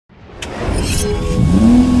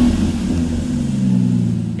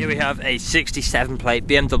Here we have a 67 plate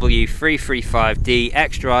BMW 335D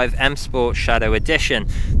X-Drive M Sport Shadow Edition.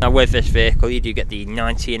 Now with this vehicle you do get the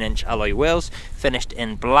 19-inch alloy wheels, finished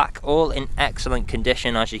in black, all in excellent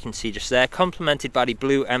condition as you can see just there, complemented by the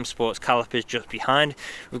blue M Sports calipers just behind.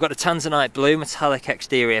 We've got a tanzanite blue metallic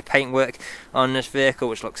exterior paintwork on this vehicle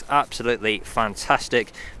which looks absolutely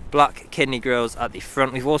fantastic. Black kidney grills at the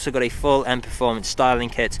front. We've also got a full M Performance styling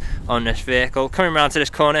kit on this vehicle. Coming around to this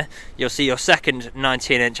corner, you'll see your second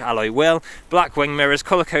 19-inch alloy wheel, black wing mirrors,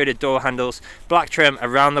 colour-coded door handles, black trim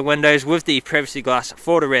around the windows with the privacy glass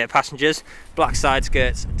for the rear passengers, black side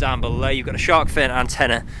skirts down below. You've got a shark fin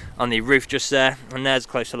antenna on the roof just there, and there's a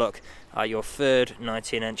closer look at your third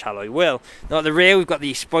 19-inch alloy wheel. Now at the rear we've got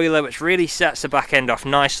the spoiler which really sets the back end off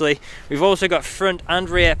nicely. We've also got front and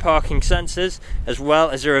rear parking sensors as well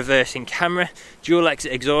as a reversing camera, dual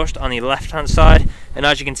exit exhaust on the left hand side, and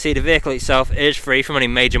as you can see the vehicle itself is free from any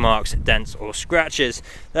major marks, dents or scratches.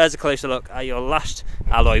 There's a closer look at your last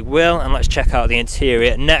alloy wheel, and let's check out the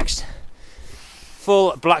interior next.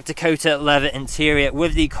 Full black Dakota leather interior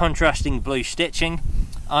with the contrasting blue stitching.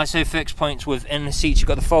 ISO fixed points within the seats. You've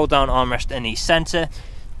got the fold down armrest in the centre,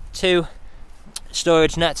 two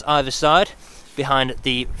storage nets either side behind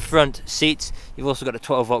the front seats. You've also got a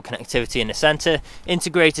 12-volt connectivity in the centre,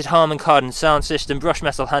 integrated Harmon Kardon sound system, brushed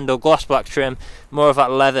metal handle, gloss black trim, more of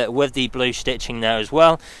that leather with the blue stitching there as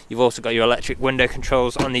well. You've also got your electric window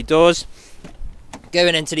controls on the doors.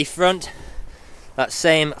 Going into the front, that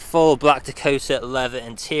same full black Dakota leather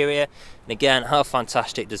interior. And again, how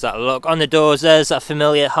fantastic does that look? On the doors there's that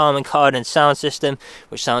familiar Harmon Kardon sound system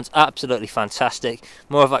which sounds absolutely fantastic.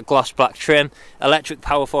 More of that gloss black trim, electric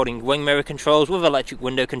power folding wing mirror controls with electric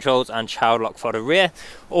window controls and child lock for the rear.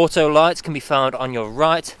 Auto lights can be found on your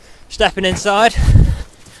right. Stepping inside,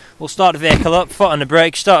 we'll start the vehicle up, foot on the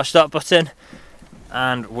brake, start button,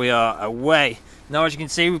 and we are away. Now as you can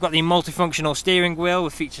see we've got the multifunctional steering wheel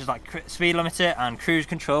with features like speed limiter and cruise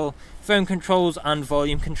control, phone controls and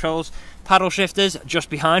volume controls, paddle shifters just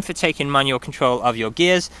behind for taking manual control of your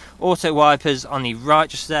gears, auto wipers on the right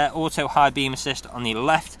just there, auto high beam assist on the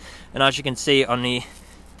left, and as you can see on the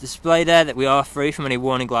display there that we are free from any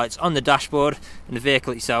warning lights on the dashboard, and the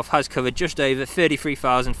vehicle itself has covered just over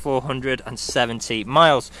 33,470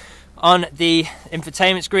 miles. On the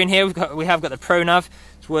infotainment screen here we have got the Pro Nav.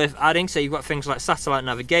 It's worth adding, so you've got things like satellite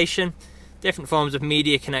navigation, different forms of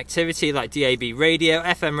media connectivity like DAB radio,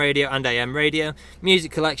 FM radio and AM radio,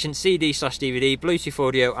 music collection, CD/DVD, Bluetooth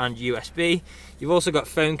audio and USB. You've also got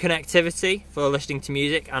phone connectivity for listening to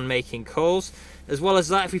music and making calls. As well as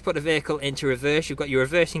that, if we put the vehicle into reverse, you've got your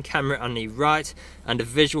reversing camera on the right and a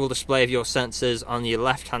visual display of your sensors on the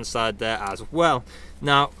left hand side there as well.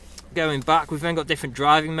 Now going back, we've then got different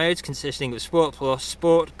driving modes consisting of Sport Plus,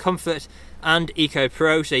 Sport, Comfort and Eco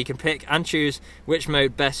Pro, so you can pick and choose which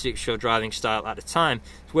mode best suits your driving style at the time.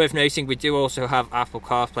 It's worth noting we do also have Apple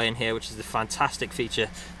CarPlay in here, which is a fantastic feature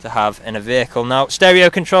to have in a vehicle. Now stereo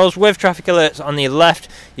controls with traffic alerts on the left.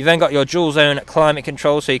 You've then got your dual zone climate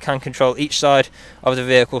control, so you can control each side of the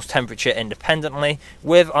vehicle's temperature independently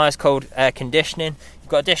with ice cold air conditioning.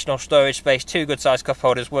 Got additional storage space, two good sized cup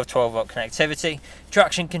holders with 12-volt connectivity,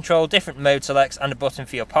 traction control, different mode selects and a button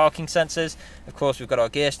for your parking sensors. Of course we've got our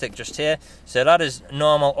gear stick just here, so that is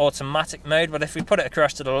normal automatic mode, but if we put it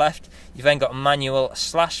across to the left you've then got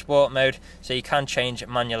manual/sport mode, so you can change it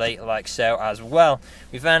manually like so as well.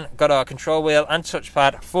 We've then got our control wheel and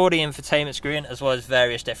touchpad for the infotainment screen, as well as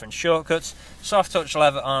various different shortcuts, soft touch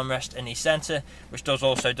leather armrest in the centre which does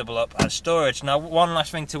also double up as storage. Now one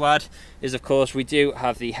last thing to add is of course we do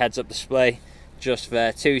have the heads-up display just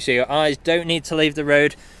there too, so your eyes don't need to leave the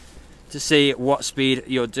road to see what speed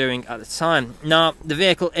you're doing at the time. Now the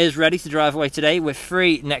vehicle is ready to drive away today with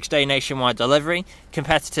free next day nationwide delivery,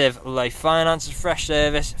 competitive low finance, fresh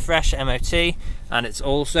service, fresh MOT, and it's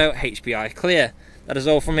also HPI clear. That is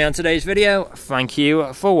all from me on today's video. Thank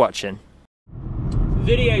you for watching.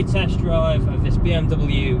 Video test drive of this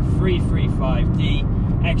BMW 335D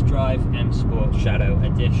X-Drive M Sport Shadow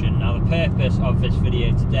Edition. Now the purpose of this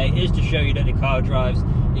video today is to show you that the car drives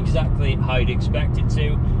exactly how you'd expect it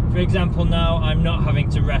to. For example, now I'm not having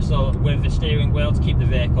to wrestle with the steering wheel to keep the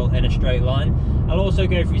vehicle in a straight line. I'll also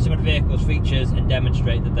go through some of the vehicle's features and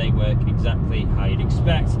demonstrate that they work exactly how you'd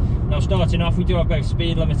expect. Now starting off, we do have both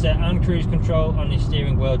speed limiter and cruise control on the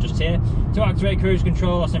steering wheel just here. To activate cruise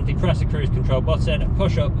control, I'll simply press the cruise control button,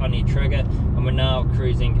 push up on the trigger, and we're now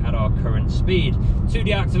cruising at our current speed. To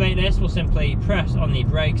deactivate this, we'll simply press on the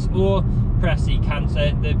brakes or press the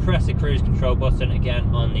cruise control button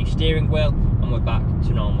again on the steering wheel, and we're back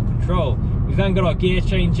to normal control. We've then got our gear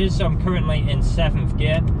changes, so I'm currently in 7th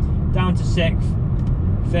gear, down to 6th,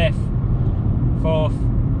 5th, 4th,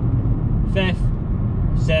 5th,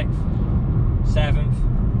 6th, 7th,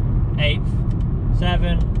 8th,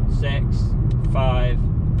 7, 6, 5,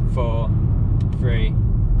 4, 3,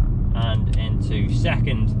 and into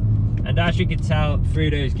 2nd. And as you can tell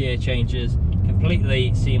through those gear changes,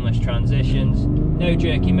 completely seamless transitions, no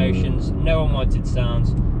jerky motions, no unwanted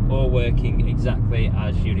sounds, all working exactly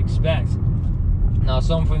as you'd expect. Now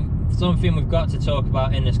something we've got to talk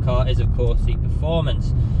about in this car is of course the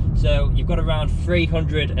performance. So you've got around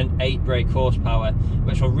 308 brake horsepower,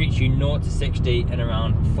 which will reach you 0 to 60 in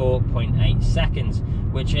around 4.8 seconds,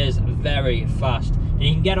 which is very fast. And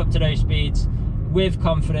you can get up to those speeds with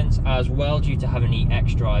confidence as well due to having the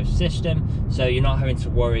X-Drive system, so you're not having to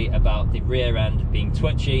worry about the rear end being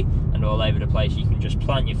twitchy and all over the place. You can just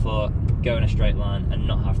plant your foot, go in a straight line and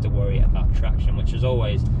not have to worry about traction, which is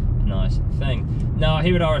always a nice thing. Now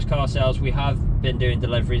here at RS Car Sales, we have been doing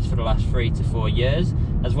deliveries for the last 3 to 4 years,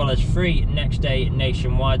 as well as free next day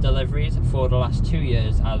nationwide deliveries for the last 2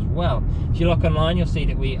 years as well. If you look online, you'll see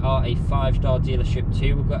that we are a 5-star dealership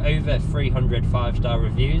too. We've got over 300 5-star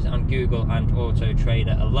reviews on Google and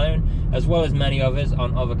Autotrader alone, as well as many others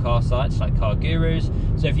on other car sites like Car Gurus.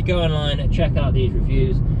 So if you go online and check out these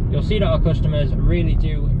reviews, you'll see that our customers really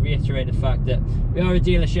do reiterate the fact that we are a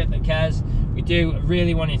dealership that cares. We do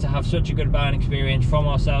really want you to have such a good buying experience from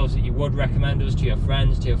ourselves that you would recommend us to your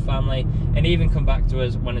friends, to your family, and even come back to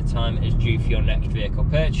us when the time is due for your next vehicle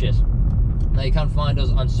purchase. Now you can find us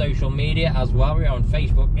on social media as well. We are on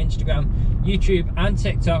Facebook, Instagram, YouTube and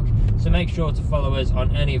TikTok, so make sure to follow us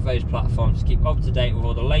on any of those platforms to keep up to date with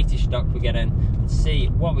all the latest stock we get in and see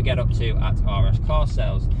what we get up to at RS Car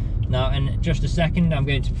Sales. Now in just a second I'm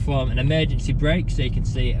going to perform an emergency brake so you can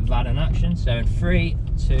see that in action. So in 3,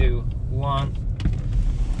 2, 1.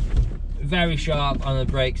 Very sharp on the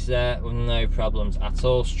brakes there with no problems at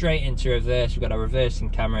all. Straight into reverse. We've got our reversing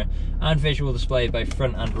camera and visual display, both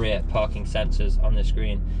front and rear parking sensors on the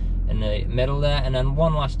screen in the middle there. And then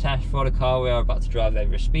one last test for the car. We are about to drive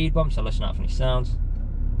over a speed bump, so listen out for any sounds.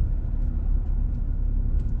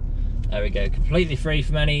 There we go, completely free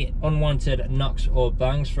from any unwanted knocks or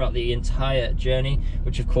bangs throughout the entire journey,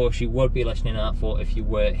 which of course you would be listening out for if you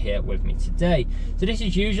were here with me today. So this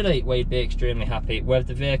is usually where you'd be extremely happy with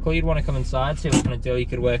the vehicle. You'd want to come inside, see what kind of deal you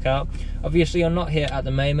could work out. Obviously you're not here at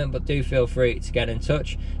the moment, but do feel free to get in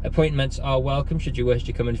touch. Appointments are welcome should you wish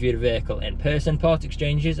to come and view the vehicle in person. Part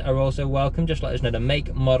exchanges are also welcome. Just let us know the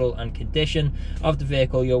make, model and condition of the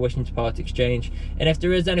vehicle you're wishing to part exchange. And if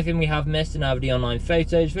there is anything we have missed in either the online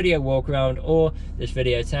photos, video walk around or this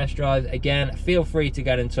video test drive, again feel free to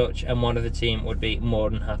get in touch and one of the team would be more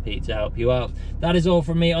than happy to help you out. That is all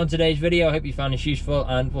from me on today's video. I hope you found this useful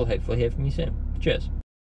and we'll hopefully hear from you soon. Cheers.